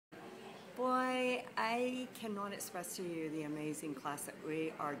Boy, I cannot express to you the amazing class that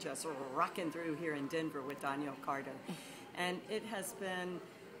we are just rocking through here in Denver with Donnielle Carter. And it has been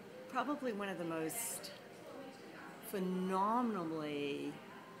probably one of the most phenomenally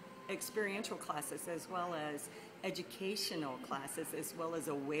experiential classes, as well as educational classes, as well as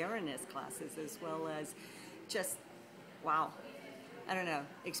awareness classes, as well as just, wow, I don't know,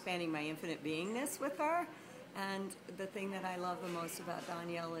 expanding my infinite beingness with her. And the thing that I love the most about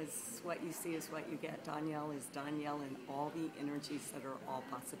Donnielle is what you see is what you get. Donnielle is Donnielle in all the energies that are all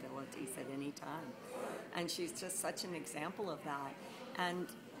possibilities at any time. And she's just such an example of that. And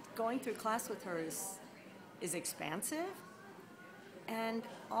going through class with her is expansive. And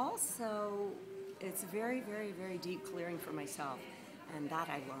also, it's very, very, very deep clearing for myself. And that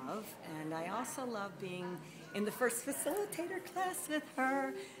I love. And I also love being in the first facilitator class with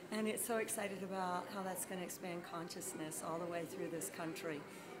her. And it's so excited about how that's going to expand consciousness all the way through this country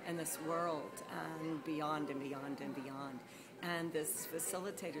and this world and beyond and beyond and beyond. And this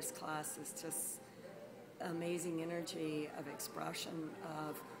facilitators class is just amazing energy of expression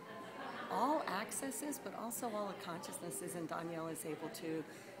of all accesses, but also all the consciousnesses. And Donnielle is able to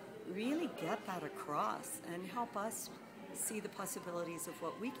really get that across and help us see the possibilities of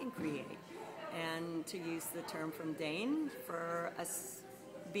what we can create. And to use the term from Dane, for us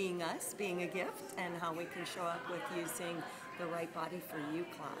being a gift, and how we can show up with using the right body for you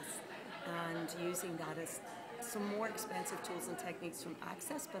class, and using that as some more expansive tools and techniques from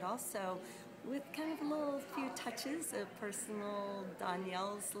Access, but also with kind of a little few touches of personal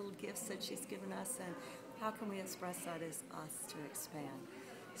Donnielle's little gifts that she's given us, and how can we express that as us to expand.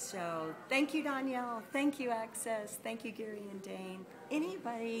 So thank you, Donnielle. Thank you, Access. Thank you, Gary and Dane.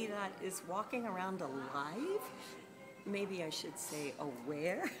 Anybody that is walking around alive, maybe I should say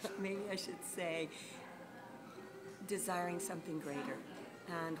aware, maybe I should say desiring something greater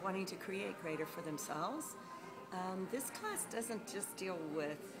and wanting to create greater for themselves. This class doesn't just deal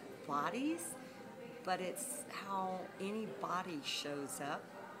with bodies, but it's how any body shows up,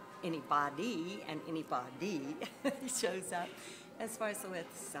 anybody and anybody shows up, as far as with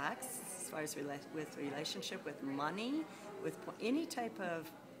sex, as far as with relationship, with money, with any type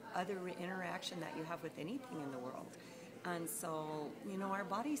of other interaction that you have with anything in the world. And so, you know, our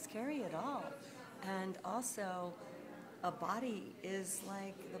bodies carry it all. And also, a body is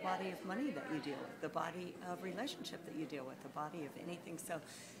like the body of money that you deal with, the body of relationship that you deal with, the body of anything. So,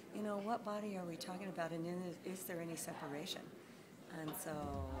 you know, what body are we talking about, and is there any separation? And so,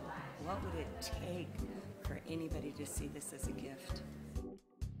 what would it take for anybody to see this as a gift?